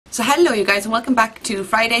So hello you guys and welcome back to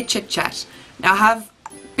Friday Chit Chat. Now I have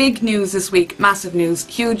big news this week, massive news,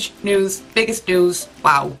 huge news, biggest news,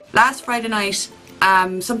 wow. Last Friday night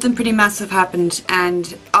something pretty massive happened,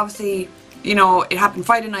 and obviously, you know, it happened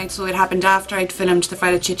Friday night, so it happened after I'd filmed the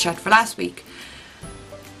Friday Chit Chat for last week.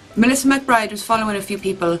 Melissa McBride was following a few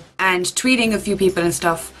people and tweeting a few people and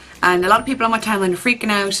stuff, and a lot of people on my timeline were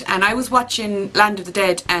freaking out, and I was watching Land of the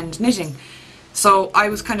Dead and knitting. So I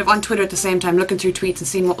was kind of on Twitter at the same time, looking through tweets and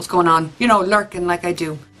seeing what was going on, you know, lurking like I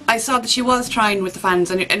do. I saw that she was trying with the fans,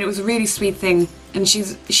 and it was a really sweet thing, and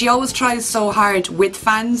she always tries so hard with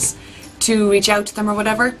fans to reach out to them or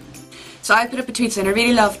whatever. So I put up a tweet saying I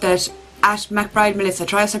really love that at McBride Melissa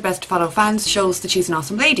tries her best to follow fans, shows that she's an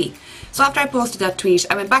awesome lady. So after I posted that tweet,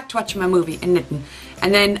 I went back to watching my movie and knitting,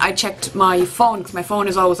 and then I checked my phone, because my phone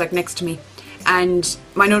is always like next to me, and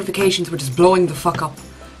my notifications were just blowing the fuck up.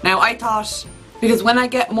 Now I thought, because when I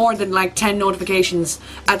get more than like 10 notifications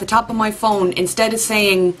at the top of my phone, instead of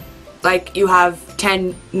saying like you have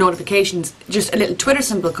 10 notifications, just a little Twitter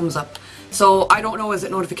symbol comes up. So I don't know, is it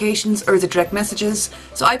notifications or is it direct messages?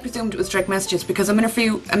 So I presumed it was direct messages because I'm in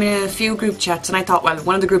a few group chats, and I thought, well,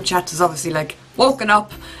 one of the group chats is obviously like woken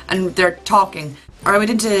up and they're talking. Or I went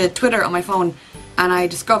into Twitter on my phone and I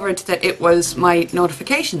discovered that it was my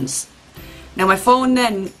notifications. Now my phone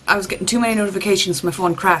then, I was getting too many notifications, my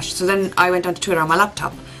phone crashed, so then I went onto Twitter on my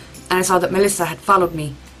laptop and I saw that Melissa had followed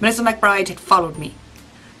me. Melissa McBride had followed me.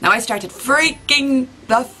 Now I started freaking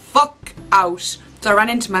the fuck out. So I ran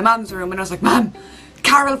into my mum's room and I was like, Mum,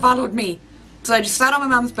 Carol followed me. So I just sat on my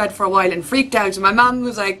mum's bed for a while and freaked out, and my mum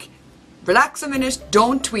was like, relax a minute,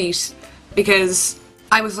 don't tweet, because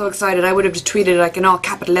I was so excited. I would have just tweeted like in all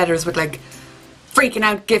capital letters with like freaking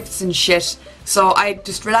out gifts and shit. So I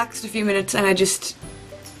just relaxed a few minutes and I just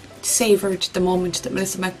savoured the moment that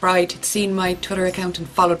Melissa McBride had seen my Twitter account and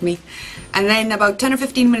followed me. And then about 10 or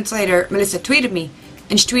 15 minutes later, Melissa tweeted me,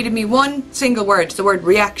 and she tweeted me one single word, the word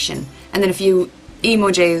reaction, and then a few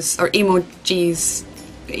emojis or emojis,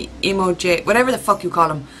 emoji, whatever the fuck you call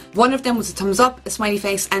them. One of them was a thumbs up, a smiley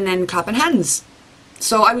face, and then clapping hands.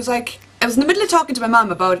 So I was like, I was in the middle of talking to my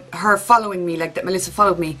mum about her following me, like that Melissa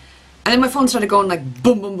followed me, and then my phone started going like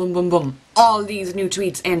boom, boom, boom, boom, boom, all these new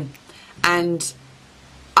tweets in, and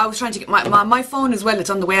I was trying to get my phone as well, it's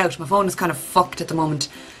on the way out, my phone is kind of fucked at the moment,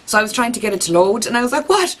 so I was trying to get it to load, and I was like,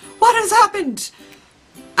 what has happened?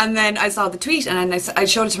 And then I saw the tweet, and then I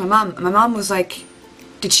showed it to my mum, and my mum was like,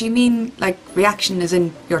 did she mean like reaction as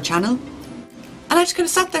in your channel? And I just kind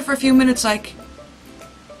of sat there for a few minutes like,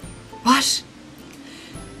 what?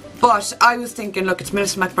 But I was thinking, look, it's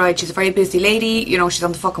Melissa McBride, she's a very busy lady, you know, she's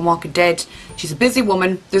on the fucking Walking Dead, she's a busy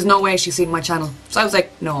woman, there's no way she's seen my channel. So I was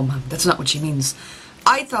like, no mum, that's not what she means.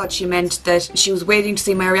 I thought she meant that she was waiting to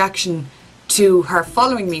see my reaction to her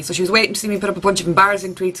following me, so she was waiting to see me put up a bunch of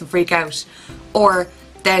embarrassing tweets and freak out, or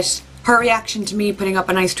that her reaction to me putting up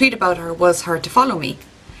a nice tweet about her was her to follow me.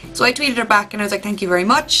 So I tweeted her back and I was like, thank you very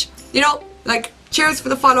much, you know, like, cheers for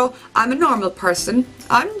the follow, I'm a normal person,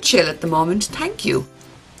 I'm chill at the moment, thank you.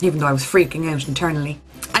 Even though I was freaking out internally.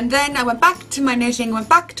 And then I went back to my knitting, went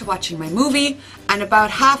back to watching my movie, and about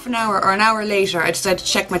half an hour or an hour later I decided to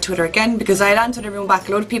check my Twitter again, because I had answered everyone back.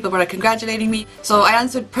 A load of people were like congratulating me, so I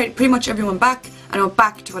answered pretty much everyone back, and I went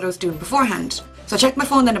back to what I was doing beforehand. So I checked my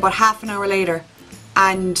phone then about half an hour later,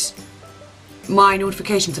 and my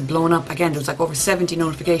notifications had blown up again. There was like over 70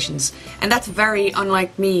 notifications, and that's very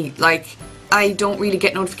unlike me. Like, I don't really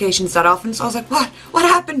get notifications that often, so I was like, what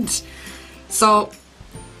happened? So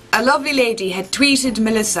a lovely lady had tweeted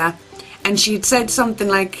Melissa, and she had said something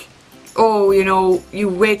like, oh, you know, you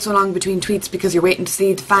wait so long between tweets because you're waiting to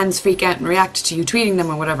see the fans freak out and react to you tweeting them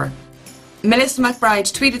or whatever. Melissa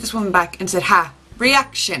McBride tweeted this woman back and said, ha,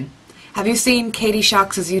 reaction. Have you seen Katie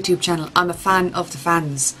Shock's YouTube channel? I'm a fan of the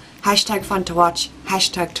fans. Hashtag fun to watch.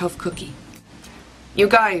 Hashtag tough cookie. You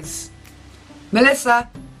guys, Melissa,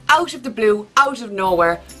 out of the blue, out of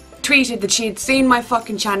nowhere, tweeted that she had seen my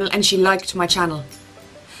fucking channel and she liked my channel.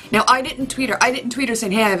 Now I didn't tweet her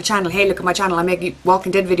saying, hey, I have a channel, hey, look at my channel, I make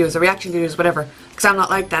Walking Dead videos or reaction videos, whatever, because I'm not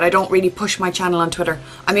like that. I don't really push my channel on Twitter.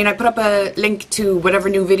 I mean, I put up a link to whatever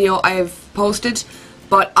new video I've posted,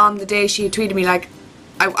 but on the day she tweeted me, like,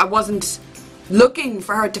 I wasn't looking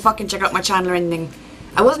for her to fucking check out my channel or anything.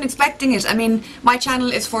 I wasn't expecting it. I mean, my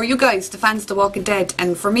channel is for you guys, the fans of The Walking Dead,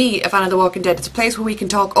 and for me, a fan of The Walking Dead. It's a place where we can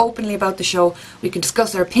talk openly about the show, we can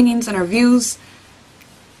discuss our opinions and our views.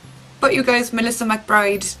 But you guys, Melissa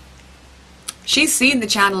McBride, she's seen the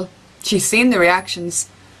channel, she's seen the reactions.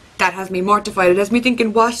 That has me mortified. It has me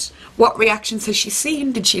thinking, what reactions has she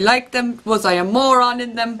seen? Did she like them? Was I a moron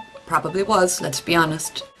in them? Probably was, let's be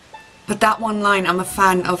honest. But that one line, I'm a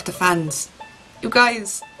fan of the fans. You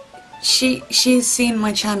guys, she's seen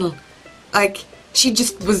my channel. Like, she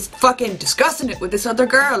just was fucking discussing it with this other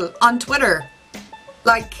girl on Twitter.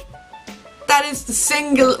 Like, that is the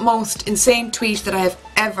single most insane tweet that I have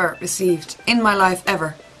ever received in my life,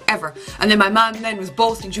 ever. And then my mom then was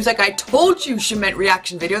boasting. She was like, I told you she meant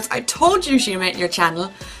reaction videos. I told you she meant your channel.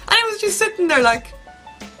 And I was just sitting there like,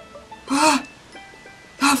 oh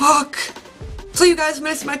fuck. So you guys,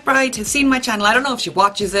 Melissa McBride has seen my channel. I don't know if she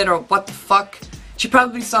watches it or what the fuck. She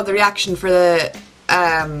probably saw the reaction for the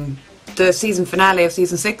season finale of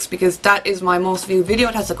season 6, because that is my most viewed video.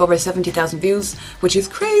 It has like over 70,000 views, which is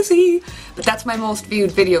crazy. But that's my most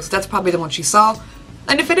viewed video, so that's probably the one she saw.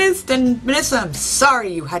 And if it is, then Melissa, I'm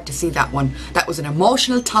sorry you had to see that one. That was an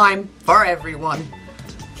emotional time for everyone.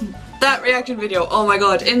 That reaction video, oh my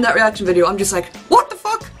god, in that reaction video I'm just like, what the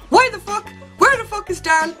fuck? Why the fuck? Where the fuck is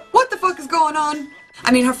Daryl? What the fuck is going on?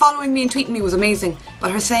 I mean, her following me and tweeting me was amazing,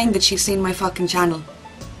 but her saying that she's seen my fucking channel,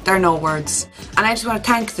 there are no words. And I just want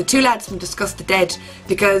to thank the 2 lads from Discuss the Dead,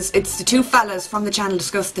 because it's the 2 fellas from the channel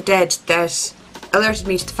Discuss the Dead that alerted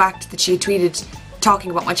me to the fact that she tweeted talking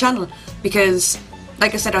about my channel, because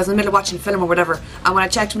like I said, I was in the middle of watching a film or whatever, and when I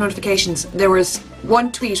checked my notifications, there was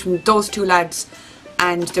one tweet from those 2 lads,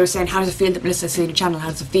 and they were saying, how does it feel that Melissa has seen your channel? How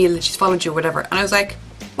does it feel that she's followed you or whatever? And I was like,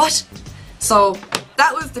 what? So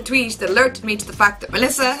that was the tweet that alerted me to the fact that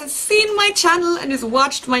Melissa has seen my channel and has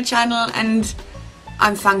watched my channel, and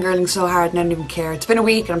I'm fangirling so hard and I don't even care. It's been a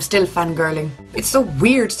week and I'm still fangirling. It's so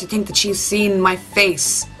weird to think that she's seen my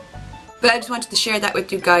face. But I just wanted to share that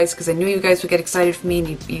with you guys, because I knew you guys would get excited for me,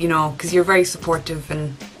 and you know, because you're very supportive.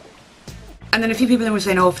 And then a few people were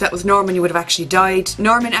saying, oh, if that was Norman, you would have actually died.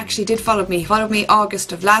 Norman actually did follow me. He followed me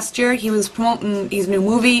August of last year. He was promoting his new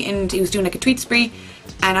movie and he was doing like a tweet spree.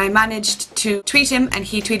 And I managed to tweet him, and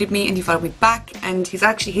he tweeted me and he followed me back. And he's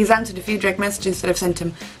answered a few direct messages that I've sent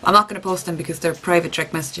him. I'm not going to post them because they're private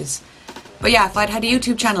direct messages. But yeah, if I'd had a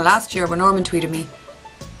YouTube channel last year where Norman tweeted me,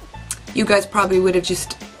 you guys probably would have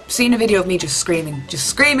just seen a video of me just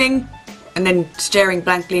screaming, and then staring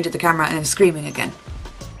blankly into the camera and then screaming again.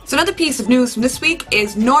 So another piece of news from this week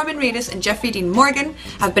is Norman Reedus and Jeffrey Dean Morgan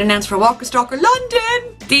have been announced for Walker Stalker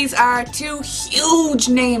London! These are 2 huge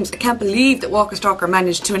names. I can't believe that Walker Stalker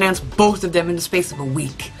managed to announce both of them in the space of a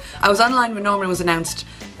week. I was online when Norman was announced,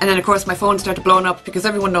 and then of course my phone started blowing up because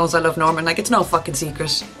everyone knows I love Norman, like it's no fucking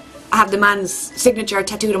secret. I have the man's signature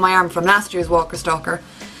tattooed on my arm from last year's Walker Stalker.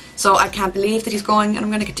 So I can't believe that he's going, and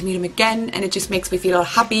I'm going to get to meet him again, and it just makes me feel all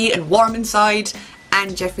happy and warm inside.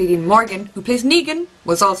 And Jeffrey Dean Morgan, who plays Negan,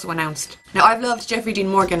 was also announced. Now, I've loved Jeffrey Dean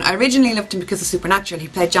Morgan. I originally loved him because of Supernatural. He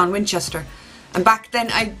played John Winchester. And back then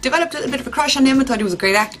I developed a little bit of a crush on him. I thought he was a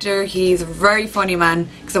great actor. He's a very funny man,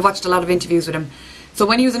 because I've watched a lot of interviews with him. So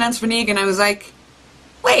when he was announced for Negan, I was like,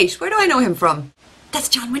 wait, where do I know him from? That's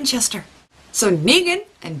John Winchester. So Negan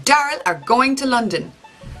and Daryl are going to London.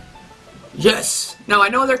 Yes! Now I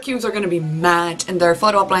know their queues are going to be mad and their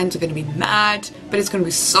photo op lines are going to be mad, but it's going to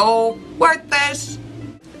be so worth it!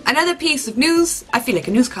 Another piece of news, I feel like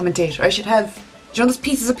a news commentator. I should have, do you know those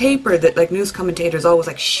pieces of paper that like news commentators always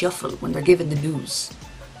like shuffle when they're given the news?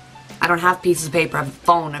 I don't have pieces of paper, I have a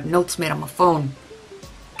phone, I have notes made on my phone.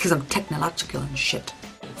 Because I'm technological and shit.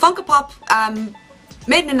 Funko Pop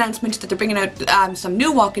made an announcement that they're bringing out some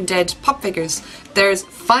new Walking Dead pop figures. There's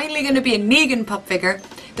finally going to be a Negan pop figure.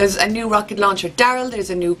 There's a new rocket launcher Daryl, there's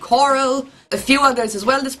a new Coral, a few others as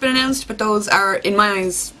well that's been announced, but those are, in my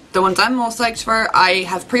eyes, the ones I'm most psyched for. I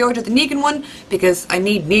have pre-ordered the Negan one because I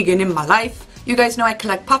need Negan in my life. You guys know I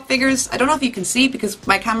collect pop figures. I don't know if you can see because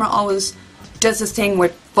my camera always does this thing where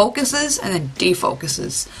it focuses and then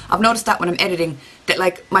defocuses. I've noticed that when I'm editing, that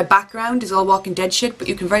like my background is all Walking Dead shit, but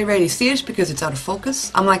you can very rarely see it because it's out of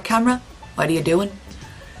focus. I'm like, camera, what are you doing?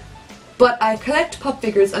 But I collect pop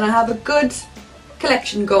figures and I have a good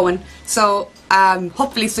collection going, so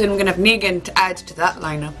hopefully soon I'm going to have Negan to add to that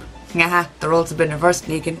lineup. Haha, the roles have been reversed,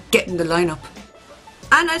 Negan, get in the lineup.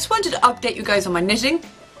 And I just wanted to update you guys on my knitting.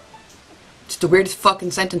 It's the weirdest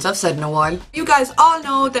fucking sentence I've said in a while. You guys all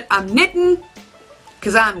know that I'm knitting,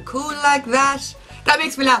 because I'm cool like that. That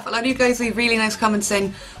makes me laugh. A lot of you guys leave really nice comments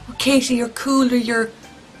saying, oh Katie, you're cool, or you're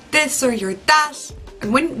this, or you're that.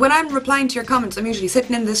 And when I'm replying to your comments, I'm usually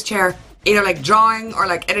sitting in this chair, either like drawing, or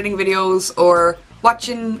like editing videos, or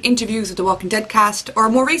watching interviews of the Walking Dead cast, or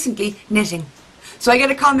more recently, knitting. So I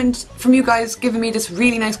get a comment from you guys giving me this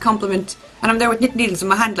really nice compliment, and I'm there with knit needles in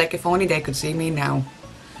my hand like if only they could see me now.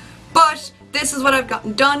 But this is what I've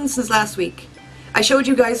gotten done since last week. I showed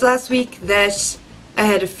you guys last week that I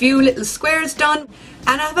had a few little squares done,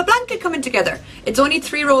 and I have a blanket coming together. It's only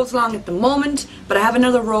 3 rows long at the moment, but I have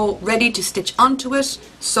another row ready to stitch onto it,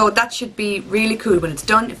 so that should be really cool when it's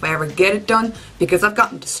done, if I ever get it done, because I've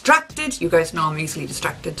gotten distracted. You guys know I'm easily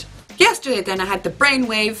distracted. Yesterday then I had the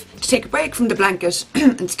brainwave to take a break from the blanket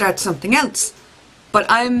and start something else. But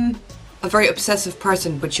I'm a very obsessive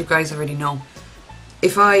person, which you guys already know.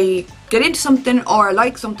 If I get into something or I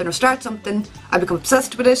like something or start something, I become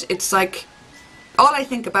obsessed with it. It's like all I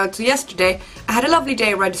think about. So yesterday I had a lovely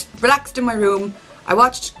day where I just relaxed in my room. I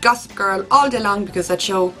watched Gossip Girl all day long because that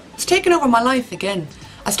show has taken over my life again.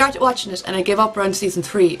 I started watching it and I gave up around season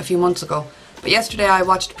 3 a few months ago. But yesterday I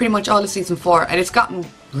watched pretty much all of season 4 and it's gotten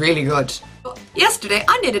really good. But yesterday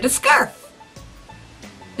I knitted a scarf.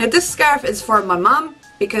 Now this scarf is for my mom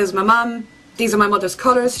because my mom, these are my mother's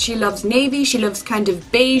colours. She loves navy, she loves kind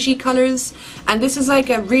of beigey colours, and this is like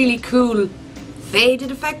a really cool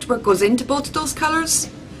faded effect where it goes into both of those colours.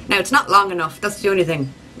 Now it's not long enough, that's the only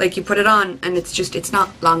thing. Like you put it on and it's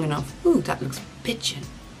not long enough. Ooh, that looks bitchin'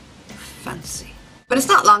 fancy. But it's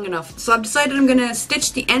not long enough, so I've decided I'm gonna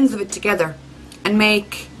stitch the ends of it together and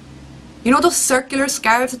make, you know those circular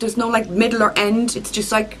scarves that there's no like middle or end, it's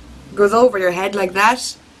just like goes over your head like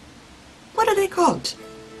that? What are they called?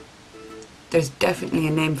 There's definitely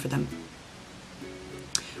a name for them.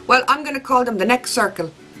 Well, I'm gonna call them the neck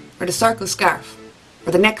circle, or the circle scarf,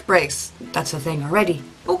 or the neck brace. That's a thing already.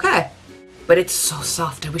 Okay. But it's so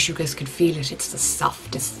soft, I wish you guys could feel it. It's the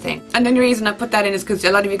softest thing. And then the reason I put that in is because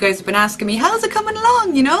a lot of you guys have been asking me, how's it coming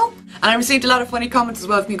along, you know? And I received a lot of funny comments as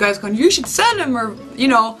well from you guys going, you should sell them, or, you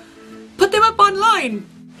know, put them up online.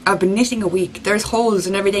 I've been knitting a week. There's holes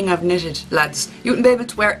in everything I've knitted, lads. You wouldn't be able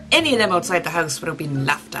to wear any of them outside the house without being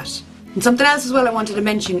laughed at. And something else as well I wanted to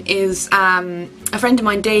mention is a friend of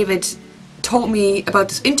mine, David, told me about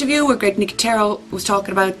this interview where Greg Nicotero was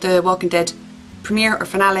talking about the Walking Dead premiere or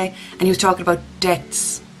finale, and he was talking about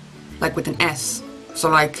deaths, like with an S, so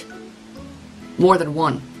like more than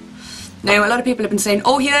one. Now a lot of people have been saying,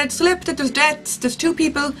 oh, he had slipped, that there's deaths, there's 2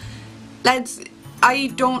 people. Lads, I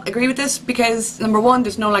don't agree with this because number 1,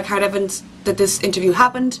 there's no like hard evidence that this interview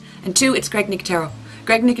happened, and 2, it's Greg Nicotero.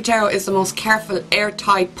 Greg Nicotero is the most careful,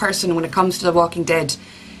 airtight person when it comes to The Walking Dead.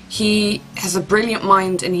 He has a brilliant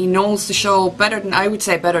mind and he knows the show better than, I would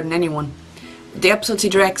say, better than anyone. The episodes he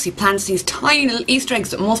directs, he plants these tiny little Easter eggs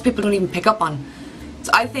that most people don't even pick up on.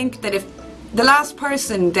 So I think that if the last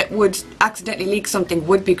person that would accidentally leak something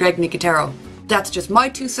would be Greg Nicotero. That's just my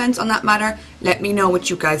 2 cents on that matter. Let me know what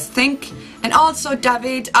you guys think. And also,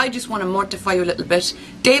 David, I just want to mortify you a little bit.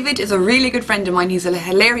 David is a really good friend of mine. He's a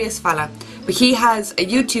hilarious fella. But he has a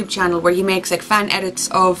YouTube channel where he makes like fan edits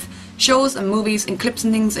of shows and movies and clips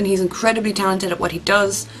and things, and he's incredibly talented at what he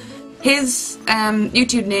does. His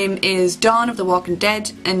YouTube name is Dawn of the Walking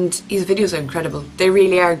Dead, and his videos are incredible. They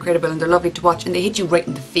really are incredible and they're lovely to watch and they hit you right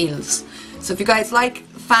in the feels. So if you guys like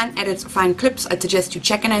fan edits or fan clips, I'd suggest you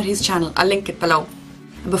checking out his channel. I'll link it below.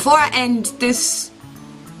 And before I end this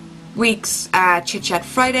week's Chit Chat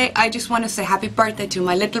Friday, I just want to say happy birthday to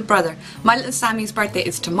my little brother. My little Sammy's birthday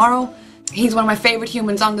is tomorrow. He's one of my favourite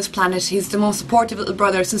humans on this planet. He's the most supportive little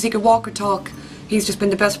brother. Since he could walk or talk, he's just been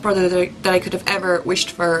the best brother that I could have ever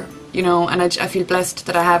wished for, you know, and I feel blessed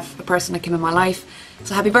that I have a person like him in my life.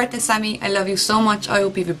 So happy birthday, Sammy. I love you so much. I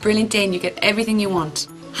hope you have a brilliant day and you get everything you want.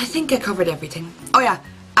 I think I covered everything. Oh yeah,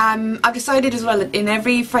 I've decided as well that in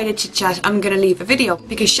every Friday Chit Chat I'm going to leave a video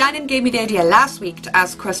because Shannon gave me the idea last week to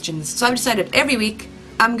ask questions. So I've decided every week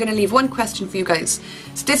I'm going to leave one question for you guys.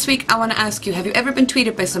 So this week I want to ask you, have you ever been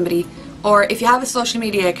tweeted by somebody, or if you have a social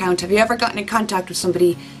media account, have you ever gotten in contact with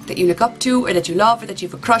somebody that you look up to or that you love or that you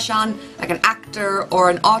have a crush on, like an actor or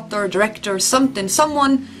an author, director, something,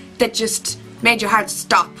 someone that just made your heart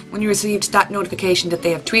stop when you received that notification that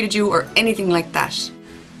they have tweeted you or anything like that?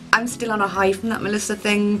 I'm still on a high from that Melissa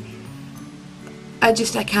thing. I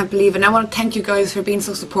can't believe it. And I want to thank you guys for being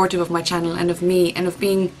so supportive of my channel and of me and of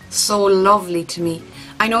being so lovely to me.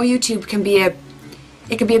 I know YouTube can be a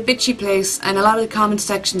bitchy place, and a lot of the comment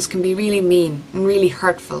sections can be really mean and really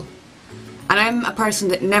hurtful. And I'm a person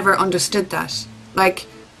that never understood that. Like,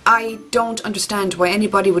 I don't understand why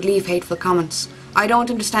anybody would leave hateful comments. I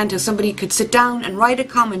don't understand how somebody could sit down and write a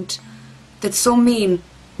comment that's so mean,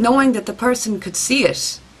 knowing that the person could see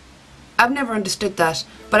it. I've never understood that,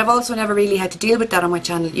 but I've also never really had to deal with that on my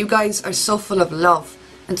channel. You guys are so full of love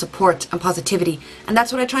and support and positivity, and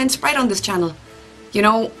that's what I try and spread on this channel. You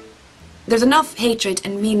know, there's enough hatred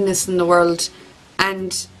and meanness in the world,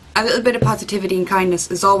 and a little bit of positivity and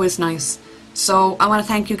kindness is always nice. So I want to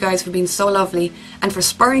thank you guys for being so lovely and for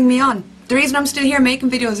spurring me on. The reason I'm still here making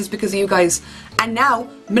videos is because of you guys. And now,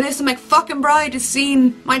 Melissa McBride has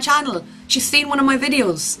seen my channel. She's seen one of my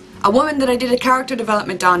videos. A woman that I did a character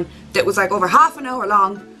development on that was like over half an hour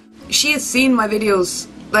long. She has seen my videos.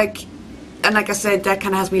 And like I said, that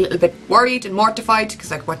kind of has me a little bit worried and mortified. Because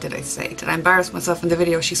like, what did I say? Did I embarrass myself in the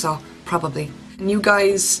video she saw? Probably. And you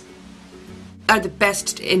guys are the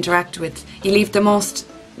best to interact with. You leave the most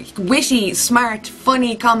witty, smart,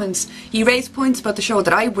 funny comments. You raise points about the show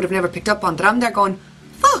that I would have never picked up on, that I'm there going,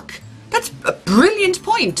 fuck, that's a brilliant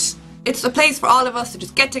point. It's a place for all of us to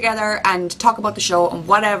just get together and talk about the show and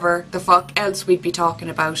whatever the fuck else we'd be talking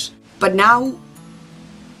about. But now,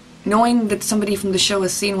 knowing that somebody from the show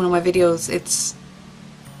has seen one of my videos, it's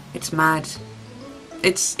mad.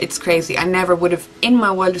 It's crazy. I never would have in my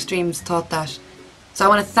wildest dreams thought that. So I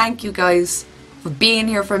want to thank you guys for being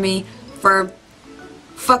here for me, for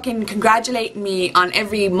fucking congratulating me on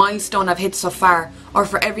every milestone I've hit so far, or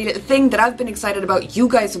for every little thing that I've been excited about, you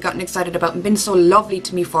guys have gotten excited about and been so lovely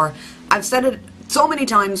to me for. I've said it so many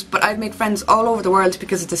times, but I've made friends all over the world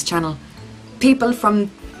because of this channel. People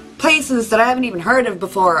from places that I haven't even heard of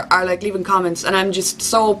before are like leaving comments, and I'm just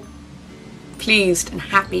so pleased and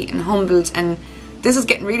happy and humbled. And this is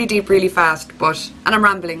getting really deep really fast, and I'm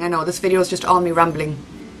rambling, I know, this video is just all me rambling.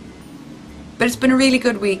 But it's been a really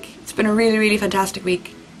good week. It's been a really, really fantastic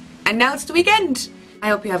week. And now it's the weekend. I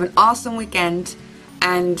hope you have an awesome weekend.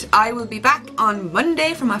 And I will be back on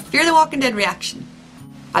Monday for my Fear the Walking Dead reaction.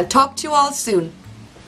 I'll talk to you all soon.